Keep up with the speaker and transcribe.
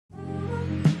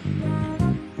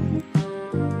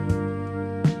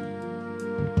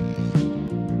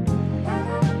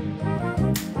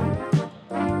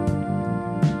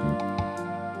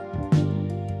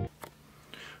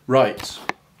Right,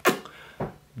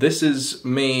 this is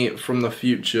me from the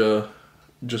future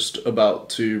just about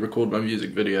to record my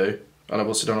music video, and I've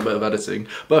also done a bit of editing,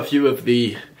 but a few of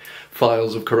the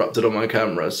files have corrupted on my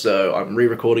camera, so I'm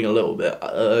re-recording a little bit.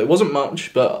 It wasn't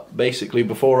much, but basically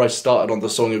before I started on the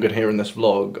song you're going to hear in this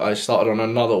vlog, I started on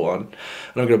another one,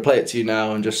 and I'm going to play it to you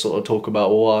now and just sort of talk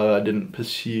about why I didn't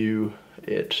pursue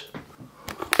it.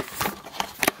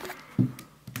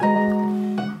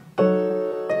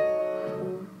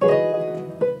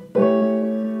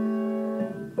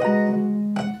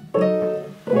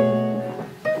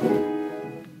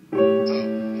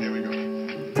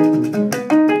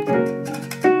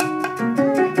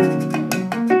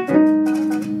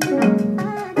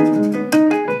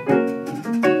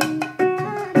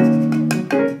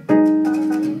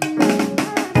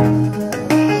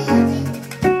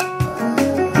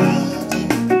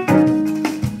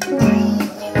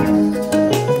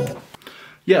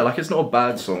 Yeah, like, it's not a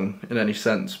bad song in any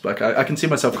sense. Like, I can see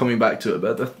myself coming back to it,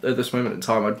 but at this moment in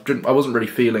time, I wasn't really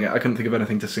feeling it. I couldn't think of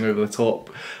anything to sing over the top.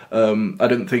 I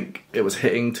didn't think it was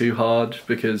hitting too hard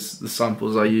because the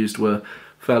samples I used were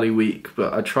fairly weak,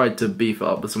 but I tried to beef it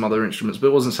up with some other instruments, but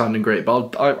it wasn't sounding great.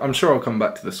 But I'm sure I'll come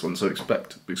back to this one, so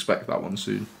expect that one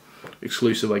soon.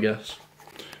 Exclusive, I guess.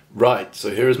 Right,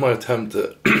 so here is my attempt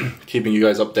at keeping you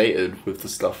guys updated with the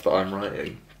stuff that I'm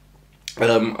writing.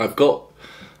 I've got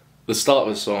the start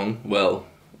of a song, well,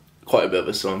 quite a bit of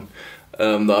a song,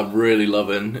 that I'm really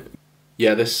loving.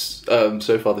 Yeah, this,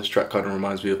 so far this track kind of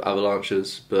reminds me of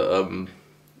Avalanches, but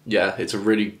yeah,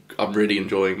 I'm really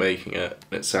enjoying making it,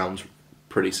 and it sounds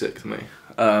pretty sick to me.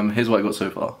 Here's what I got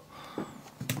so far.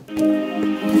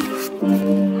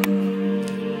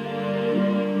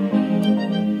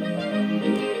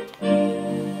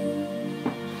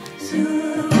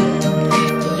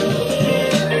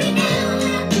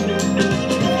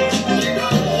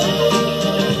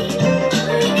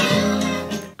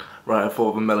 Right, I thought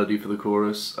of a melody for the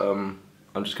chorus. I'm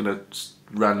just gonna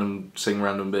sing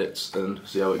random bits and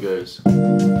see how it goes.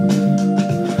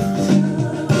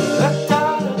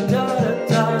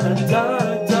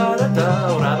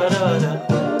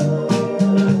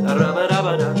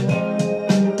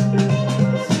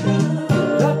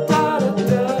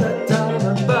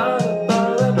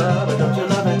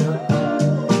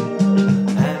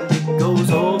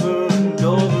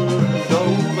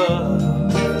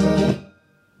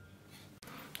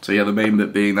 So yeah, the main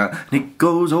bit being that, and it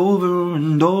goes over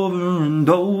and over and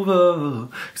over,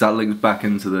 because that links back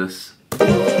into this.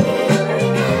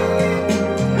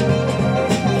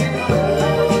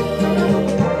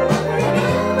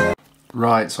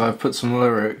 Right, so I've put some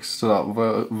lyrics to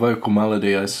that vocal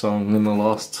melody I sung in the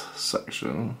last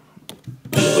section.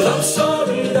 Well, I'm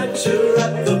sorry that you're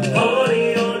at the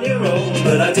party on your own,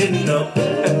 but I didn't know.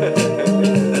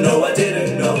 No, I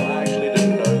didn't know. I actually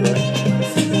didn't know.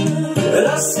 But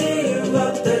I see you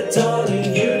out there,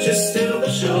 darling. You just steal the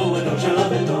show and don't you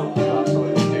love it, no?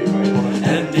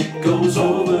 And it goes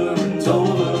over and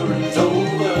over and over.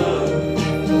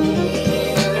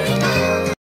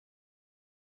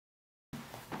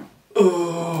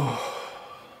 Oh.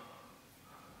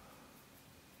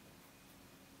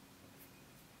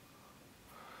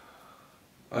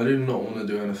 I do not want to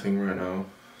do anything right now.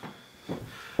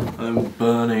 I'm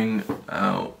burning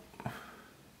out.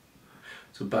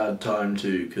 It's a bad time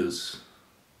too, because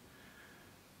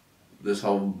this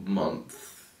whole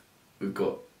month we've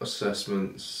got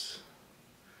assessments,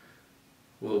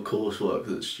 well, coursework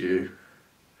that's due,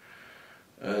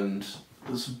 and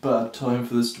it's a bad time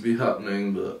for this to be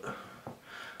happening, but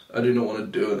I do not want to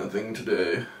do anything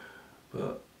today,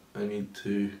 but I need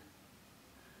to.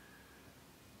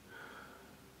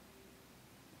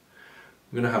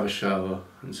 I'm gonna have a shower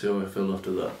and see how I feel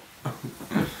after that.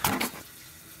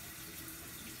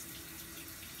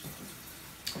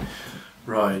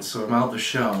 Right, so I'm out the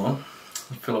shower.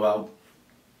 I feel about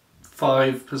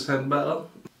 5% better.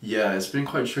 Yeah, it's been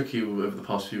quite tricky over the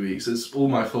past few weeks. It's all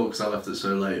my fault because I left it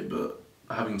so late, but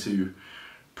having to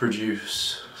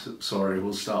produce, sorry,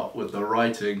 we'll start with the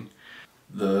writing,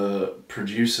 the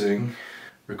producing,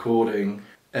 recording,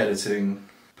 editing,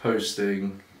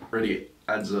 posting, really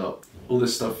adds up. All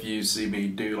this stuff you see me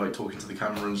do, like talking to the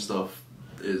camera and stuff,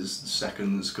 is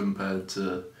seconds compared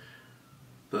to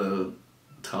the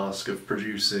task of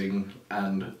producing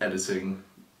and editing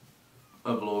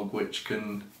a vlog, which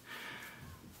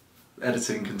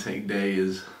editing can take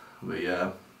days, but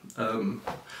yeah.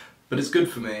 But it's good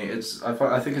for me.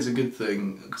 I think it's a good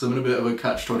thing, because I'm in a bit of a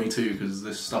catch-22, because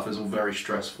this stuff is all very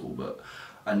stressful, but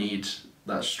I need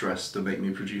that stress to make me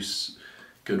produce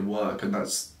good work, and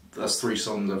that's 3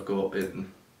 songs I've got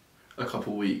in a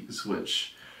couple weeks,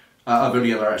 which I've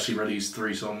only ever actually released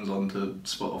 3 songs onto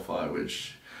Spotify,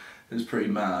 which is pretty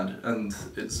mad, and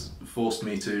it's forced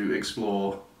me to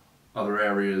explore other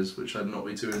areas which I'd not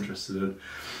be too interested in.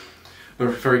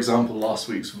 But for example, last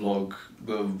week's vlog,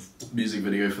 the music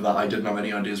video for that, I didn't have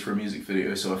any ideas for a music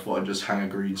video, so I thought I'd just hang a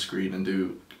green screen and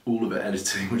do all of it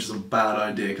editing, which is a bad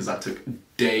idea because that took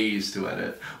days to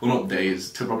edit. Well, not days,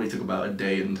 it probably took about a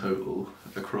day in total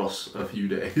across a few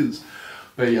days.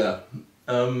 But yeah,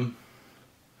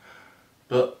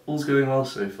 but all's going well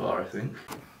so far, I think.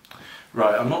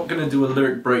 Right, I'm not going to do a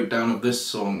lyric breakdown of this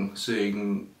song,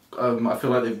 seeing I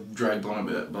feel like they've dragged on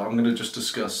a bit, but I'm going to just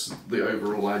discuss the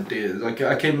overall ideas.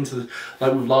 I came into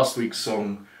like with last week's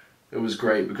song, it was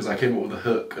great because I came up with a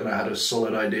hook and I had a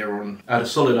solid idea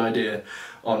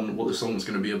on what the song was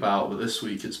going to be about, but this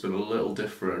week it's been a little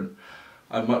different.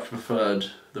 I much preferred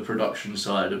the production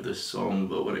side of this song,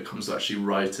 but when it comes to actually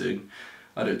writing,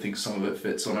 I don't think some of it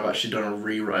fits on. I've actually done a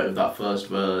rewrite of that first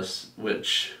verse,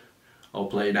 which I'll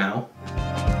play now.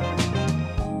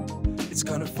 It's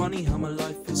kind of funny how my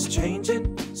life is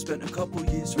changing. Spent a couple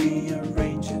years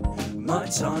rearranging my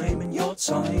time and your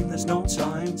time. There's no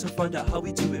time to find out how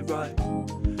we do it right.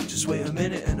 Just wait a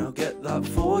minute and I'll get that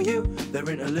for you. There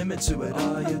ain't a limit to it,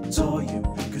 I adore you.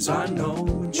 Cause I know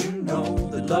and you know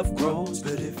that love grows.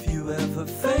 But if you ever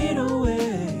fade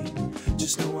away,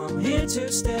 just know I'm here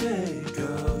to stay.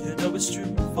 Girl, you know it's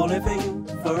true, falling for you,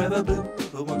 forever blue.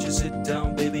 But won't you sit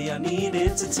down, baby, I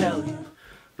needed to tell you.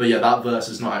 But yeah, that verse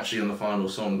is not actually in the final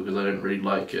song because I didn't really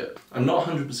like it. I'm not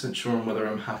 100% sure on whether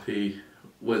I'm happy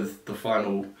with the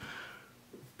final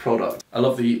product. I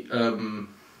love the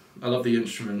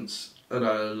instruments and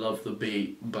I love the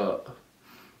beat, but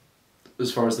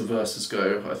as far as the verses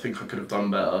go, I think I could have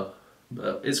done better.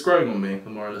 But it's growing on me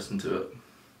the more I listen to it.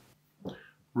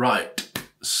 Right,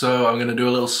 so I'm going to do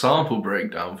a little sample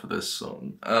breakdown for this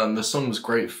song. The song was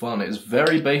great fun. It's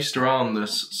very based around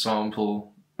this sample.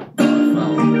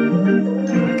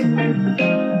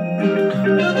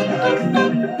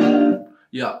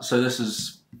 Yeah, so this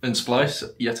is in Splice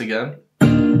yet again.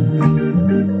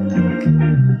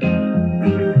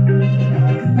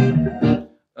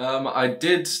 I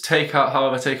did take out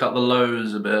the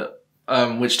lows a bit,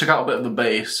 which took out a bit of the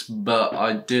bass, but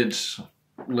I did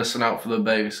listen out for the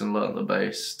bass and learn the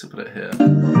bass to put it here.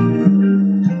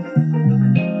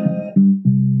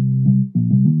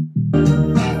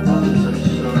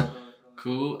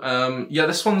 Cool. Yeah,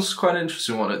 this one's quite an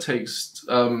interesting one. It takes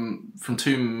from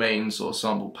 2 main sort of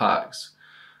sample packs.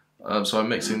 So I'm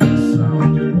mixing this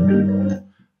sound. And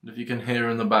if you can hear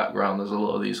in the background, there's a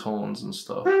lot of these horns and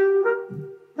stuff.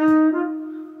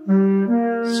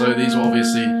 So these are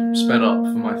obviously sped up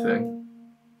for my thing.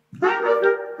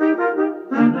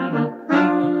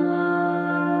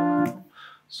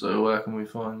 So where can we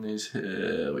find these?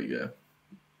 Here we go.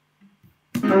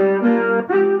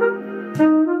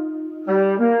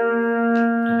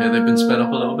 Here they've been sped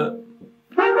up a little bit.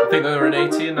 I think they were in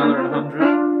 80 and now they're in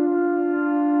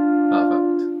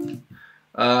 100.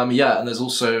 Perfect. Yeah, and there's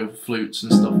also flutes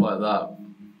and stuff like that.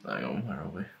 Hang on, where are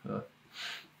we?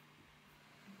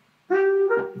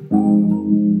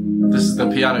 This is the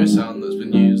piano sound that's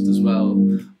been used as well.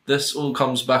 This all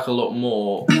comes back a lot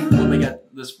more when we get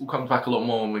to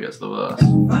the verse.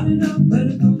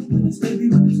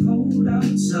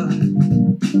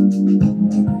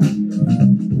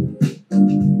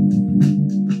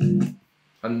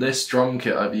 And this drum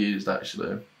kit I've used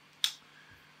actually.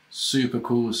 Super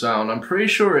cool sound. I'm pretty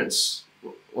sure it's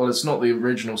not the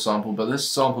original sample, but this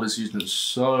sample is used in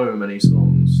so many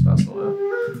songs. That's not it.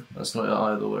 That's not it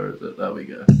either, where is it? There we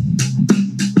go.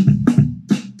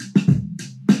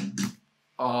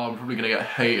 Oh, I'm probably gonna get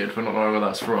hated for not knowing where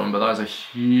that's from, but that's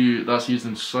used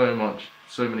in so many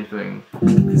things.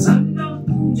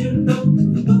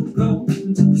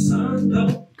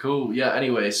 Cool, yeah,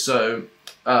 anyway, so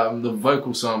the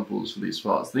vocal samples for these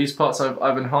parts. These parts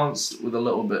I've enhanced with a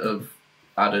little bit of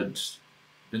added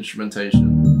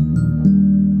instrumentation.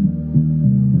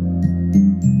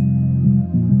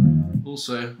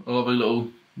 Also, a lovely little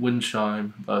wind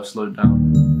chime that I've slowed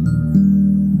down.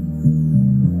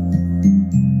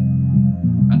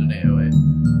 And an 808.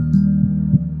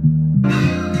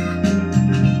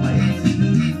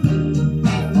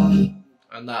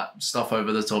 And that stuff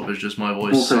over the top is just my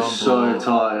voice also sample. So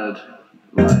tired.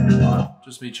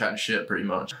 Just me chatting shit pretty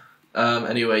much.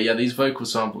 Anyway, yeah, these vocal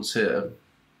samples here.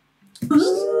 This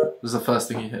is the first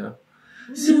thing you hear.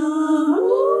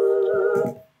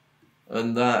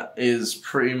 And that is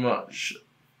pretty much,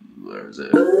 where is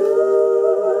it? I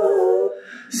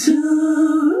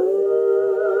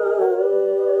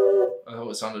thought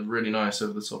it sounded really nice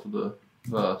over the top of the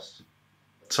verse.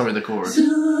 Sorry, the chorus.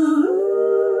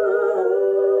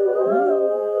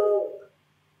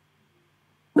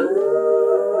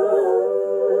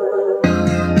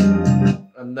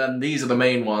 And then these are the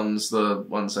main ones. The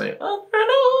ones say over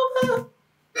and over.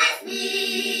 Left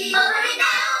me over and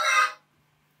over.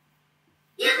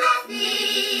 You left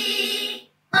me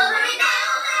over and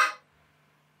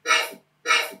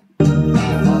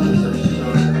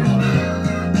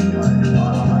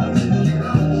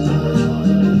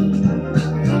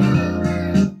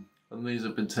And these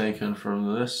have been taken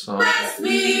from this song. left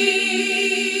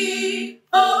me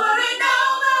over and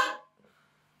over.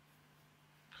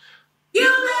 You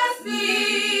left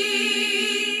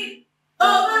me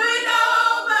over and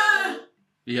over.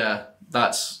 Yeah,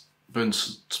 that's been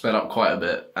sped up quite a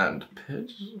bit and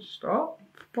pitched up,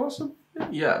 possibly.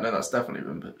 Yeah, no, that's definitely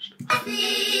been pitched. Left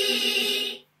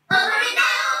me over and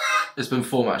over. It's been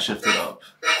format shifted up.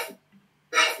 Left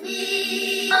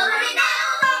me over and over.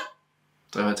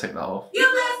 So I take that off. You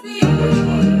left me over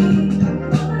and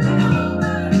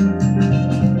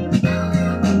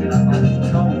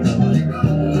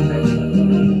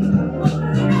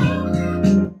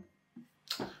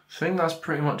I think that's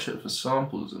pretty much it for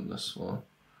samples in this one.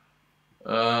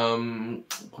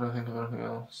 What do I think of anything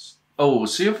else? Oh,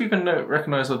 see if you can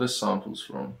recognise where this sample's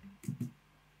from.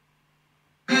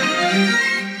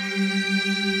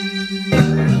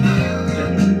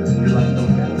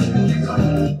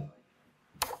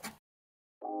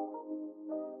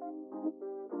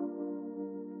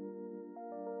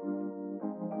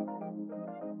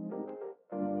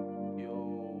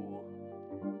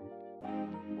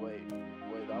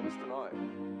 Wait, that was tonight?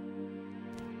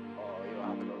 Oh, you're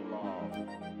having a laugh.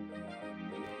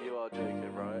 You are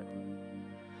joking, right?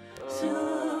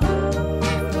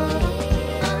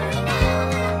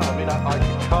 I mean, I could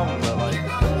come, but like,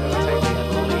 it would take me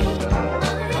at least an hour.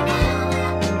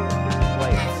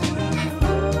 Wait.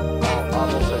 Oh,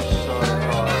 I'm also so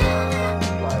tired.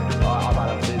 Like, I've had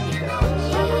a busy day, I'm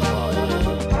so tired.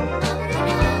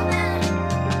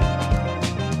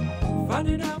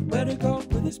 Finding out where to go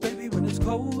with this baby when it's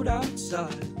cold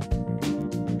outside.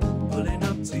 Pulling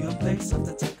up to your place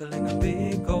after tackling a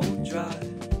big old drive.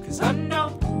 Cause I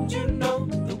know, you know,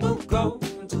 that we'll go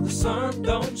until the sun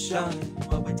don't shine.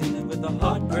 While we're dealing with the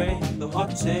heartbreak, the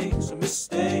hot takes, the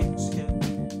mistakes, yeah.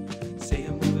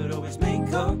 Saying we would always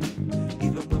make up,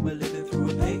 even when we're living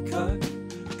through a pay cut.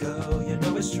 Girl, you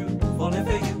know it's true, falling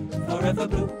for you, forever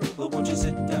blue. But won't you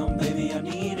sit down, baby, I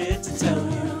needed to tell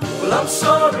you. Well, I'm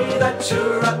sorry that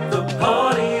you're at the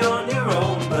party on your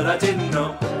own, but I didn't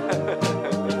know.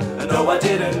 No, I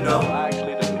didn't know. I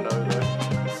actually didn't know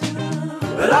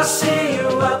though. But I see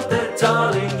you out there,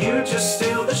 darling. You just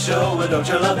steal the show, and don't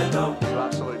you love it though? You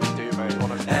absolutely do, mate,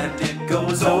 honestly. And it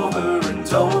goes over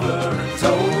and over and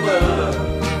over.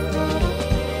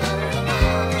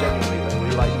 Genuinely though, we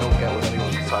like don't get with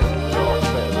anyone because like, you're off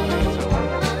better than me, so like...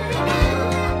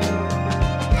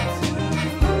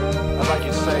 And like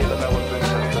you say that no one's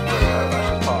interested, but you know, that's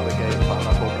just part of the game plan,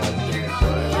 that's what guys do, so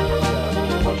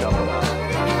yeah, watch out for that.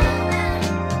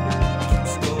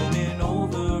 Keeps going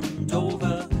over and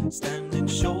over, standing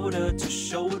shoulder to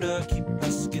shoulder. Keep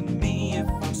asking me if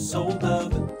I'm sober,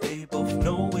 but they both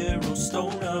know we're all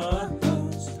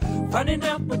stoners. Finding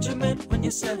out what you meant when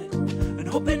you said it, and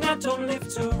hoping I don't live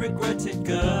to regret it,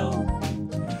 girl.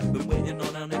 Been waiting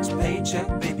on our next paycheck,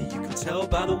 baby, you can tell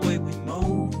by the way we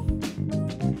move.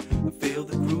 I feel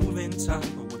the groove in time,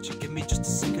 and won't you give me just a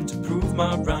second to prove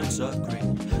my rhymes are great?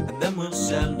 And then we'll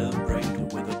celebrate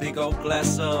with a big old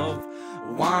glass of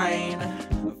wine.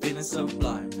 I'm feeling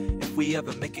sublime. If we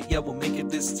ever make it, yeah, we'll make it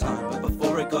this time. But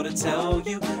before I gotta tell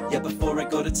you,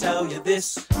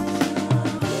 this.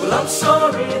 Well, I'm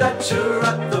sorry that you're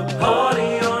at the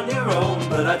party on your own,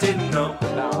 but I didn't know.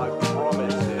 Now I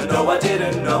promise you. No, I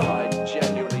didn't know. I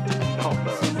genuinely did not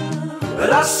know.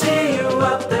 But I see you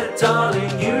out there,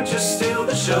 darling. You just steal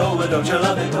the show, and don't you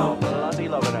love it though? Bloody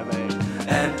loving it, mate.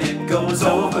 And it goes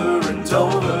over and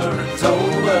over and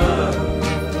over.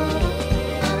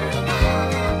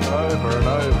 Over and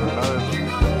over and over.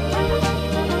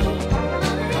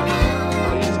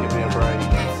 Please give me a break.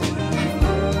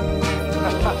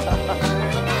 I'm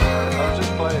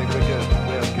just playing, we're good,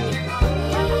 we are good.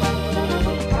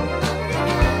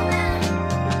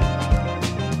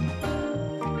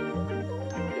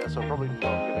 Yeah, so probably not